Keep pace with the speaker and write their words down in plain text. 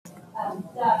Hello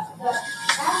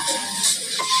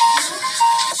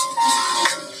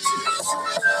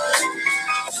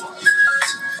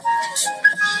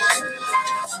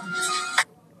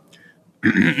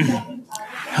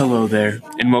there,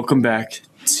 and welcome back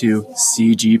to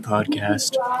CG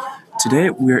Podcast. Today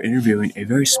we are interviewing a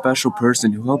very special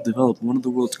person who helped develop one of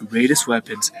the world's greatest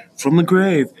weapons from the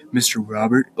grave, Mr.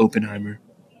 Robert Oppenheimer.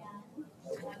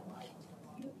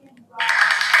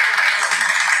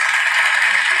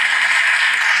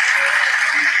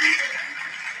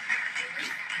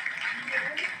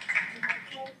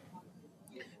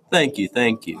 Thank you.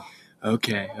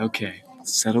 Okay,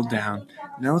 settle down.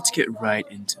 Now let's get right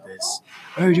into this.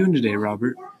 How are you doing today,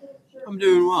 Robert? I'm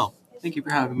doing well. Thank you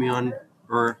for having me on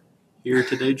here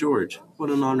today, George. What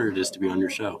an honor it is to be on your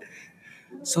show.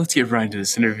 So let's get right into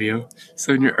this interview.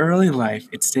 So in your early life,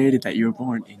 it stated that you were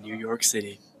born in New York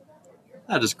City.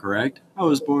 That is correct. I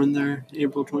was born there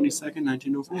April 22nd,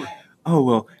 1904. Oh,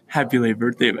 well, happy late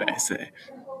birthday, may I say.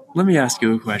 Let me ask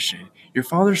you a question. Your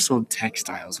father sold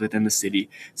textiles within the city,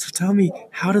 so tell me,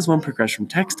 how does one progress from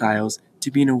textiles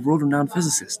to being a world-renowned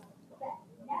physicist?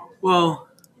 Well,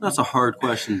 that's a hard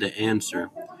question to answer.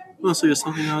 Mostly it's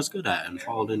something I was good at and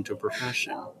followed into a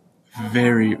profession.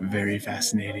 Very, very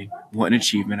fascinating. What an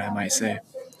achievement, I might say.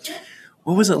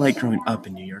 What was it like growing up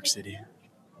in New York City?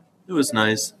 It was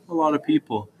nice, a lot of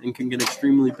people, and can get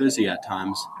extremely busy at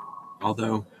times.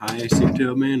 Although I seem to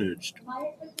have managed.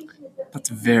 That's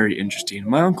very interesting.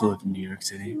 My uncle lived in New York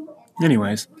City.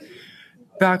 Anyways,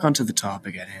 back onto the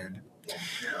topic at hand.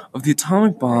 Of the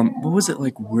atomic bomb, what was it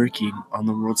like working on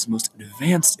the world's most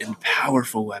advanced and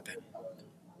powerful weapon?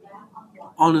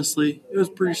 Honestly, it was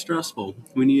pretty stressful.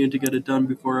 We needed to get it done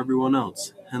before everyone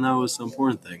else, and that was the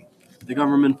important thing. The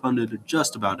government funded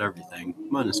just about everything,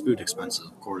 minus food expenses,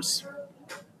 of course.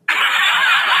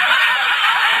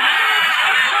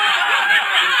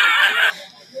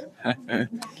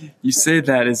 You say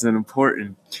that is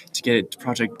important to get a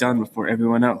project done before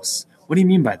everyone else. What do you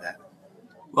mean by that?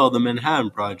 Well, the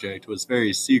Manhattan Project was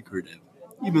very secretive,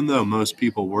 even though most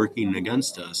people working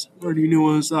against us already knew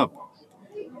what was up.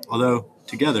 Although,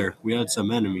 together, we had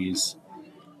some enemies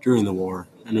during the war,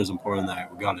 and it was important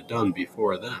that we got it done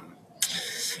before them.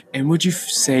 And would you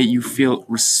say you feel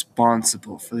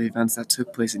responsible for the events that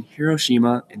took place in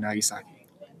Hiroshima and Nagasaki?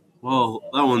 Well,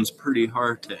 that one's pretty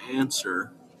hard to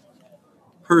answer.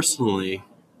 Personally,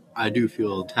 I do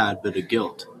feel a tad bit of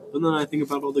guilt, but then I think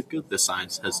about all the good the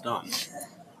science has done,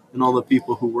 and all the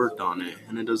people who worked on it,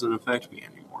 and it doesn't affect me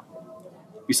anymore.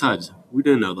 Besides, we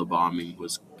didn't know the bombing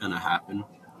was gonna happen.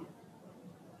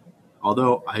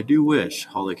 Although I do wish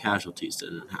all the casualties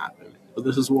didn't happen, but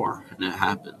this is war, and it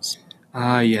happens.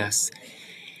 Ah, yes.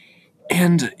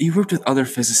 And you worked with other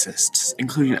physicists,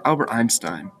 including Albert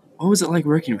Einstein. What was it like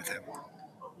working with him?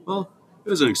 Well, it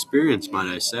was an experience,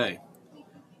 might I say.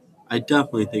 I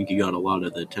definitely think he got a lot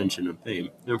of the attention and fame,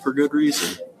 and for good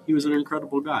reason. He was an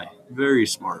incredible guy, very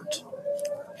smart.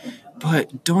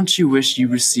 But don't you wish you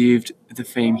received the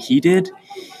fame he did?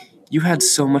 You had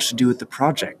so much to do with the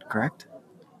project, correct?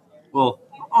 Well,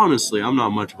 honestly, I'm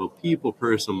not much of a people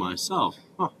person myself.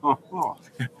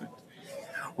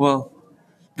 Well,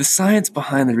 the science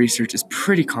behind the research is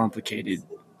pretty complicated.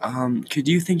 Could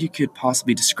you think you could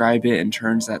possibly describe it in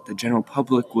terms that the general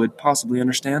public would possibly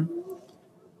understand?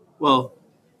 Well,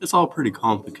 it's all pretty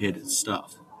complicated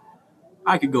stuff.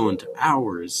 I could go into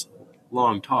hours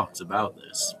long talks about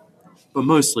this, but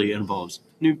mostly it involves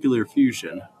nuclear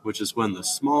fusion, which is when the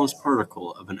smallest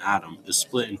particle of an atom is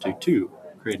split into two,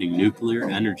 creating nuclear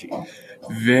energy.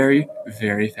 Very,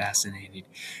 very fascinating.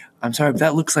 I'm sorry, but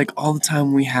that looks like all the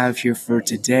time we have here for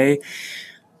today.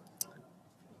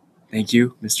 Thank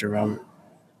you, Mr. Robert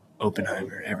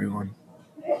Oppenheimer, everyone.